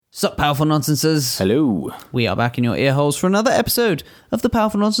Sup, Powerful Nonsenses? Hello. We are back in your ear holes for another episode of the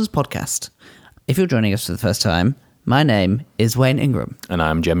Powerful Nonsense podcast. If you're joining us for the first time, my name is Wayne Ingram. And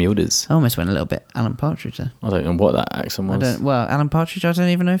I'm Jem Yildiz. I almost went a little bit Alan Partridge there. I don't know what that accent was. Alan Partridge, I don't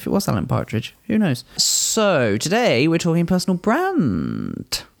even know if it was Alan Partridge. Who knows? So, today we're talking personal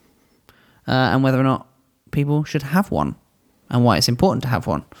brand. And whether or not people should have one. And why it's important to have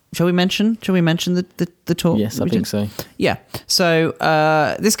one. Shall we mention the talk? Yes, I think so. Yeah. So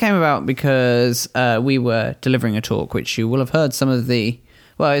this came about because we were delivering a talk, which you will have heard some of the...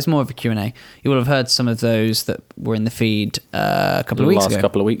 Well, it's more of a Q&A. You will have heard some of those that were in the feed a couple of weeks ago. Last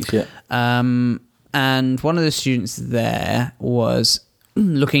couple of weeks, yeah. And one of the students there was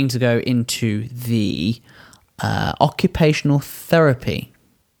looking to go into the occupational therapy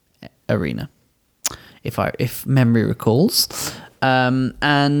arena. If memory recalls.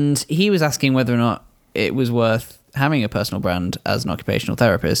 And he was asking whether or not it was worth having a personal brand as an occupational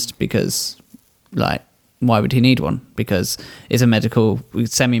therapist because, like, why would he need one? Because it's a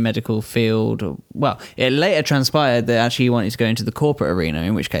semi-medical field. Well, it later transpired that actually he wanted to go into the corporate arena,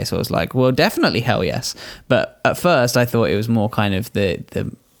 in which case I was like, well, definitely, hell yes. But at first I thought it was more kind of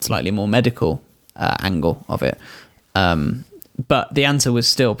the slightly more medical angle of it. But the answer was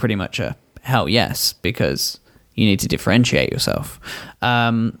still pretty much a hell yes, because you need to differentiate yourself.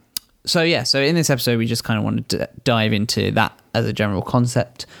 So in this episode, we just kind of wanted to dive into that as a general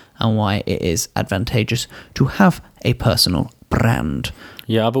concept and why it is advantageous to have a personal brand.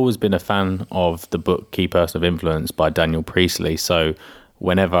 Yeah, I've always been a fan of the book Key Person of Influence by Daniel Priestley. So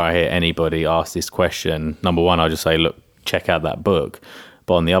whenever I hear anybody ask this question, number one, I'll just say, look, check out that book.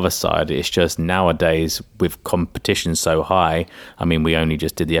 But on the other side, it's just nowadays with competition so high. I mean, we only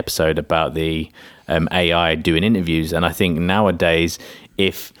just did the episode about the AI doing interviews. And I think nowadays,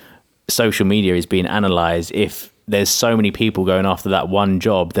 if social media is being analysed, if there's so many people going after that one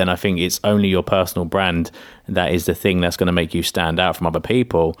job, then I think it's only your personal brand that is the thing that's going to make you stand out from other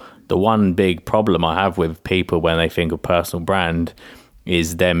people. The one big problem I have with people when they think of personal brand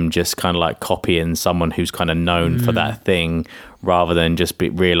is them just kind of like copying someone who's kind of known for that thing, rather than just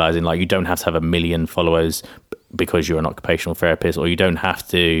realizing like you don't have to have 1 million followers because you're an occupational therapist, or you don't have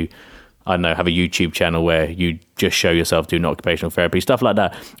to, I don't know, have a YouTube channel where you just show yourself doing occupational therapy, stuff like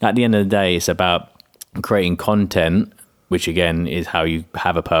that. At the end of the day, it's about creating content, which again is how you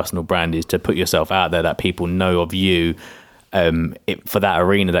have a personal brand, is to put yourself out there that people know of you for that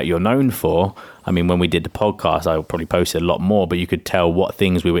arena that you're known for. I mean, when we did the podcast, I probably posted a lot more, but you could tell what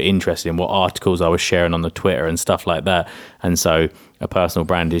things we were interested in, what articles I was sharing on the Twitter and stuff like that. And so a personal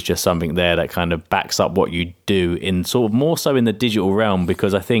brand is just something there that kind of backs up what you do in sort of more so in the digital realm,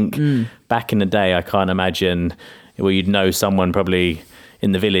 because I think back in the day, I can't imagine where you'd know someone probably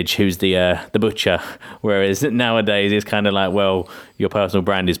in the village who's the butcher, whereas nowadays it's kind of like, well, your personal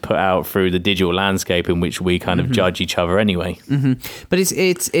brand is put out through the digital landscape in which we kind of judge each other anyway. But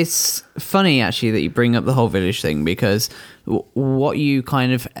it's funny actually that you bring up the whole village thing, because what you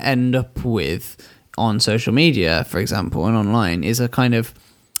kind of end up with on social media, for example, and online, is a kind of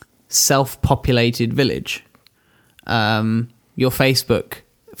self-populated village. Your Facebook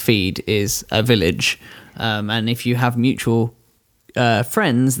feed is a village, and if you have mutual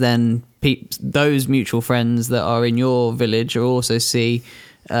friends, then those mutual friends that are in your village will also see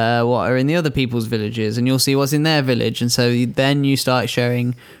what are in the other people's villages, and you'll see what's in their village, and so then you start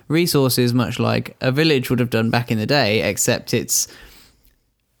sharing resources much like a village would have done back in the day, except it's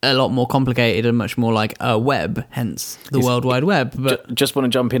a lot more complicated and much more like a web, hence the World Wide Web. But just want to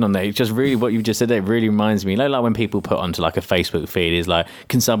jump in on that. It's just really what you've just said there really reminds me, like when people put onto like a Facebook feed is like,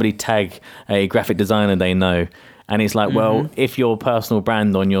 can somebody tag a graphic designer they know? And it's like, well, if your personal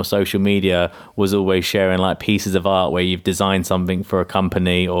brand on your social media was always sharing like pieces of art where you've designed something for a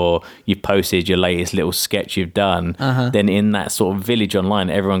company, or you've posted your latest little sketch you've done, then in that sort of village online,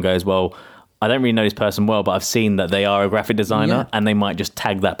 everyone goes, well, I don't really know this person well, but I've seen that they are a graphic designer, and they might just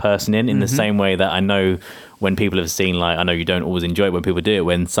tag that person in the same way that I know when people have seen, like, I know you don't always enjoy it when people do it,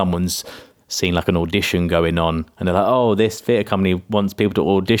 when someone's seen like an audition going on and they're like, oh, this theatre company wants people to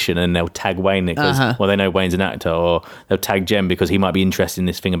audition, and they'll tag Wayne because well, they know Wayne's an actor, or they'll tag Jem because he might be interested in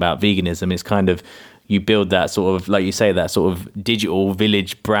this thing about veganism. It's kind of, you build that sort of, like you say, that sort of digital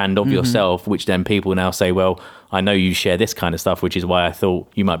village brand of yourself, which then people now say, well, I know you share this kind of stuff, which is why I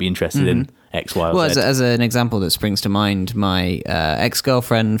thought you might be interested in X, Y, or well, Z. as an example that springs to mind, my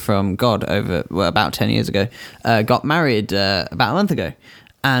ex-girlfriend from God about 10 years ago got married about a month ago.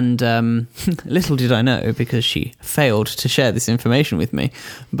 And little did I know, because she failed to share this information with me,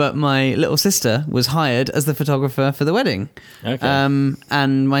 but my little sister was hired as the photographer for the wedding. Okay.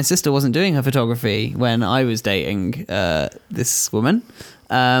 And my sister wasn't doing her photography when I was dating this woman.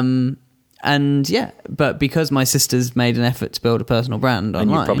 And yeah, but because my sister's made an effort to build a personal brand online,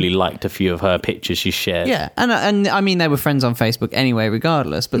 and you probably liked a few of her pictures she shared. Yeah, and I mean, they were friends on Facebook anyway,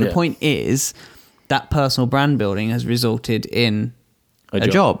 regardless. But the point is that personal brand building has resulted in a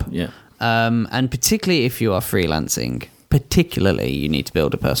job. Yeah. And particularly if you are freelancing, particularly you need to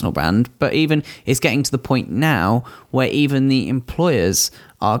build a personal brand. But even it's getting to the point now where even the employers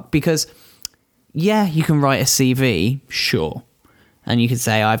are, because yeah, you can write a CV, sure. And you could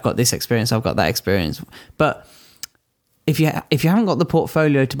say, I've got this experience, I've got that experience. But if you haven't got the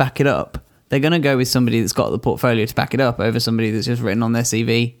portfolio to back it up, they're going to go with somebody that's got the portfolio to back it up over somebody that's just written on their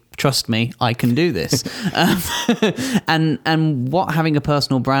CV, trust me, I can do this. And what having a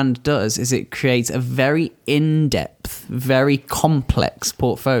personal brand does is it creates a very in-depth, very complex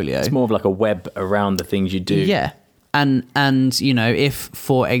portfolio. It's more of like a web around the things you do. Yeah. And you know, if,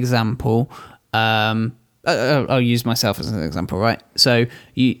 for example... I'll use myself as an example, right? So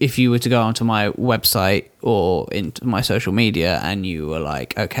if you were to go onto my website or into my social media and you were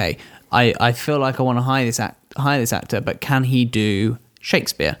like, okay, I feel like I want to hire this actor, but can he do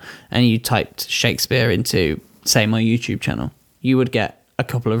Shakespeare? And you typed Shakespeare into, say, my YouTube channel, you would get a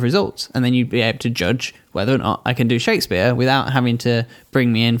couple of results, and then you'd be able to judge whether or not I can do Shakespeare without having to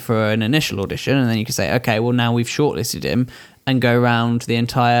bring me in for an initial audition. And then you could say, okay, well, now we've shortlisted him, and go around the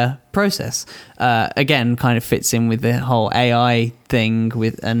entire process. Again, kind of fits in with the whole AI thing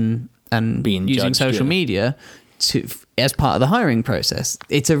with and being using judged, social media as part of the hiring process.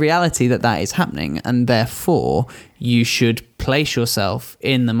 It's a reality that is happening, and therefore you should place yourself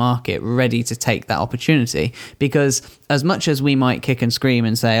in the market ready to take that opportunity. Because as much as we might kick and scream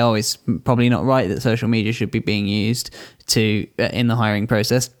and say, oh, it's probably not right that social media should be being used in the hiring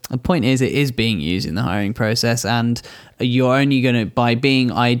process, the point is it is being used in the hiring process, and you're only going to, by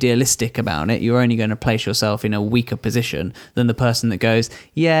being idealistic about it, you're only going to place yourself in a weaker position than the person that goes,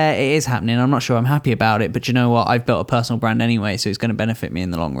 yeah, it is happening, I'm not sure I'm happy about it, but you know what, I've built a personal brand anyway, so it's going to benefit me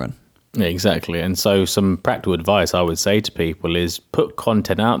in the long run. Yeah, exactly. And so some practical advice I would say to people is put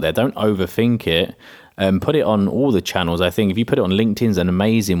content out there, don't overthink it. Put it on all the channels. I think if you put it on LinkedIn's an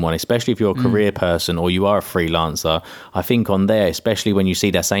amazing one, especially if you're a career person or you are a freelancer. I think on there, especially when you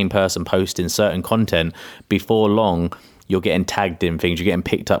see that same person posting certain content, before long, you're getting tagged in things. You're getting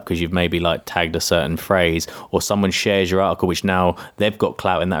picked up because you've maybe like tagged a certain phrase, or someone shares your article, which now they've got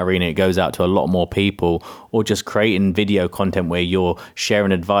clout in that arena. It goes out to a lot more people, or just creating video content where you're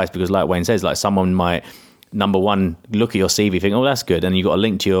sharing advice, because like Wayne says, like someone might, number one, look at your CV, think, oh, that's good. And you've got a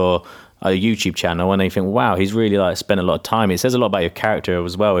link to your YouTube channel, and they think, wow, he's really like spent a lot of time. It says a lot about your character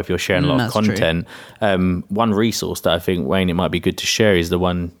as well if you're sharing a lot of content. One resource that I think, Wayne, it might be good to share is the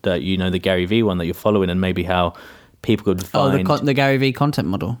one that, you know, the Gary Vee one that you're following, and maybe how people could find... the Gary Vee content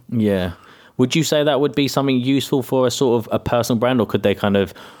model. Yeah. Would you say that would be something useful for a sort of a personal brand, or could they kind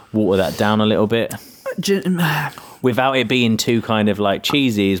of water that down a little bit? Without it being too kind of like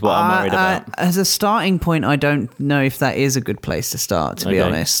cheesy is what I'm worried about. As a starting point, I don't know if that is a good place to start, to be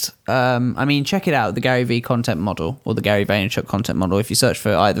honest. I mean, check it out, the Gary Vee content model or the Gary Vaynerchuk content model. If you search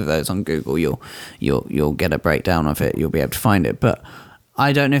for either of those on Google, you'll get a breakdown of it. You'll be able to find it. But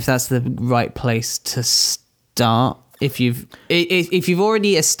I don't know if that's the right place to start. If you've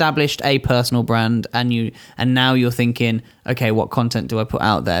already established a personal brand and now you're thinking, okay, what content do I put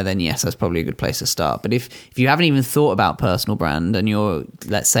out there? Then yes, that's probably a good place to start. But if you haven't even thought about personal brand and you're,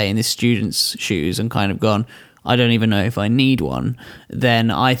 let's say, in this student's shoes and kind of gone, I don't even know if I need one,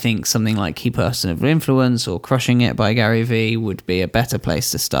 then I think something like Key Person of Influence or Crushing It by Gary Vee would be a better place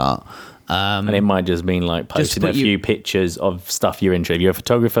to start. And it might just mean like posting a few pictures of stuff you're interested in. If you're a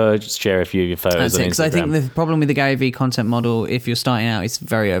photographer, just share a few of your photos on Instagram. Because I think the problem with the Gary Vee content model, if you're starting out, it's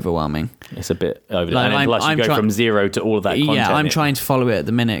very overwhelming. It's a bit over. And then plus you go from zero to all of that content. Yeah, I'm trying to follow it at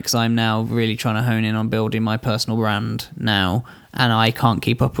the minute because I'm now really trying to hone in on building my personal brand now, and I can't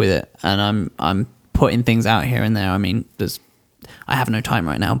keep up with it. And I'm putting things out here and there. I mean, I have no time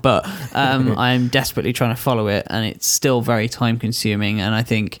right now, but I'm desperately trying to follow it, and it's still very time consuming. And I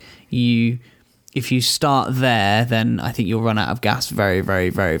think if you start there, then I think you'll run out of gas very, very,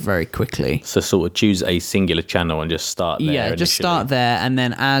 very, very quickly. So sort of choose a singular channel and just start there. Yeah, just start there, and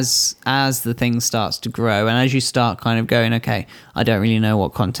then as the thing starts to grow, and as you start kind of going, okay, I don't really know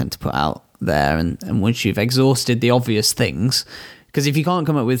what content to put out there, and once you've exhausted the obvious things, because if you can't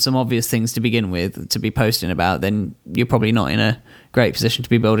come up with some obvious things to begin with to be posting about, then you're probably not in a great position to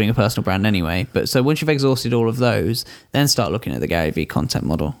be building a personal brand anyway. But so once you've exhausted all of those, then start looking at the Gary Vee content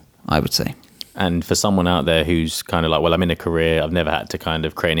model, I would say. And for someone out there who's kind of like, well, I'm in a career, I've never had to kind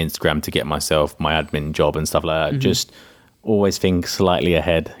of create an Instagram to get myself my admin job and stuff like that. Just always think slightly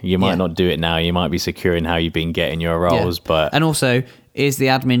ahead. You might not do it now. You might be secure in how you've been getting your roles, but... And also, is the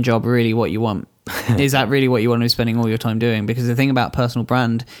admin job really what you want? Is that really what you want to be spending all your time doing? Because the thing about personal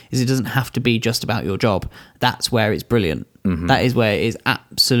brand is it doesn't have to be just about your job. That's where it's brilliant. That is where it is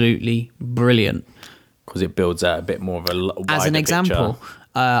absolutely brilliant. Because it builds out a bit more of a wider As an example,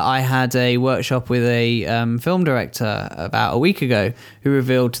 I had a workshop with a film director about a week ago who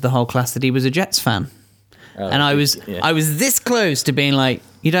revealed to the whole class that he was a Jets fan. And I was this close to being like,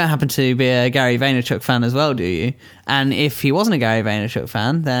 you don't happen to be a Gary Vaynerchuk fan as well, do you? And if he wasn't a Gary Vaynerchuk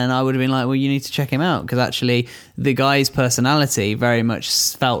fan, then I would have been like, well, you need to check him out, because actually the guy's personality very much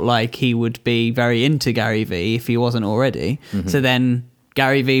felt like he would be very into Gary V if he wasn't already. So then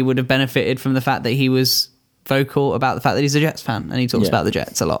Gary V would have benefited from the fact that he was vocal about the fact that he's a Jets fan and he talks about the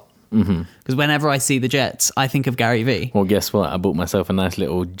Jets a lot. Because whenever I see the Jets, I think of Gary V. Well, guess what? I bought myself a nice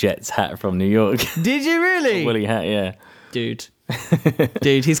little Jets hat from New York. Did you really? A woolly hat, yeah. Dude,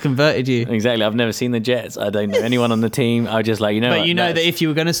 he's converted you. Exactly. I've never seen the Jets. I don't know anyone on the team. I was just like, But you know that if you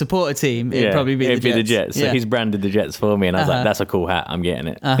were going to support a team, it'd probably be the Jets. So he's branded the Jets for me, and I was like, that's a cool hat. I'm getting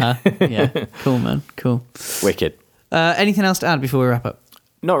it. Yeah. Cool, man. Cool. Wicked. Anything else to add before we wrap up?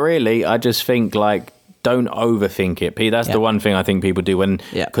 Not really. I just think, like, don't overthink it, Pete. That's the one thing I think people do when,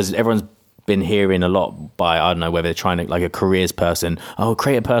 because everyone's been hearing a lot by, I don't know, whether they're trying to, like a careers person,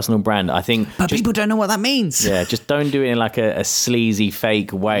 create a personal brand. I think, but people don't know what that means. Yeah, just don't do it in like a sleazy,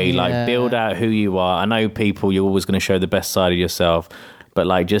 fake way. Like, build out who you are. I know people, you're always going to show the best side of yourself, but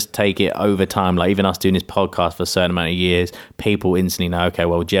like, just take it over time. Like, even us doing this podcast for a certain amount of years, people instantly know, okay,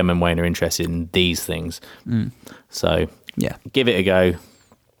 well, Jem and Wayne are interested in these things. So give it a go.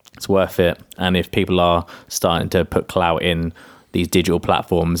 It's worth it. And if people are starting to put clout in these digital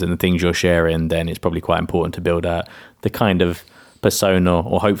platforms and the things you're sharing, then it's probably quite important to build out the kind of persona,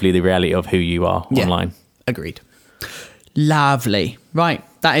 or hopefully the reality of who you are online. Agreed. Lovely. Right.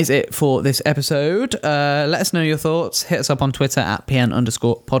 That is it for this episode. Let us know your thoughts. Hit us up on Twitter at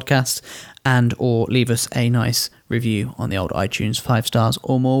 @PN_podcast, and or leave us a nice review on the old iTunes. 5 stars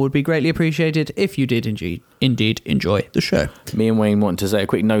or more would be greatly appreciated if you did indeed enjoy the show. Me and Wayne want to say a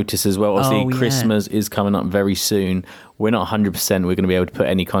quick notice as well. Obviously, Christmas is coming up very soon. We're not 100% we're going to be able to put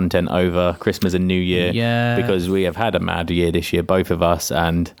any content over Christmas and New Year because we have had a mad year this year, both of us,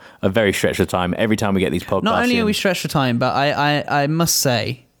 and a very stretched of time. Every time we get these podcasts, not only are we stretched for time, but I must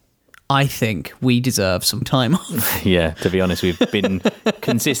say, I think we deserve some time off. Yeah, to be honest, we've been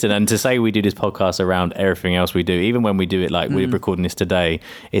consistent. And to say we do this podcast around everything else we do, even when we do it, like we're recording this today,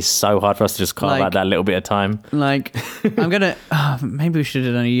 it's so hard for us to just carve out that little bit of time. Like, I'm going to... maybe we should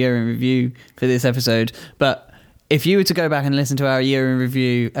have done a year in review for this episode. But if you were to go back and listen to our year in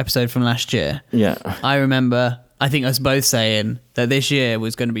review episode from last year, I remember... I think us both saying that this year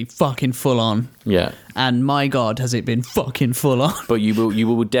was going to be fucking full on. Yeah. And my God, has it been fucking full on. But you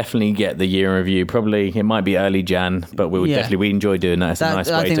will definitely get the year in review. Probably, it might be early Jan, but we enjoy doing that. It's a nice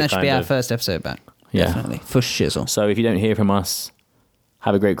way to I think that should be our first episode back. Yeah. Definitely. For shizzle. So if you don't hear from us,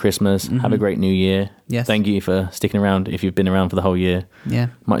 have a great Christmas. Have a great New Year. Yes. Thank you for sticking around if you've been around for the whole year. Yeah.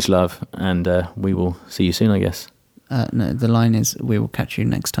 Much love. And we will see you soon, I guess. No, the line is, we will catch you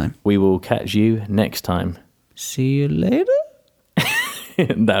next time. We will catch you next time. See you later.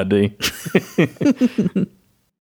 That'll do.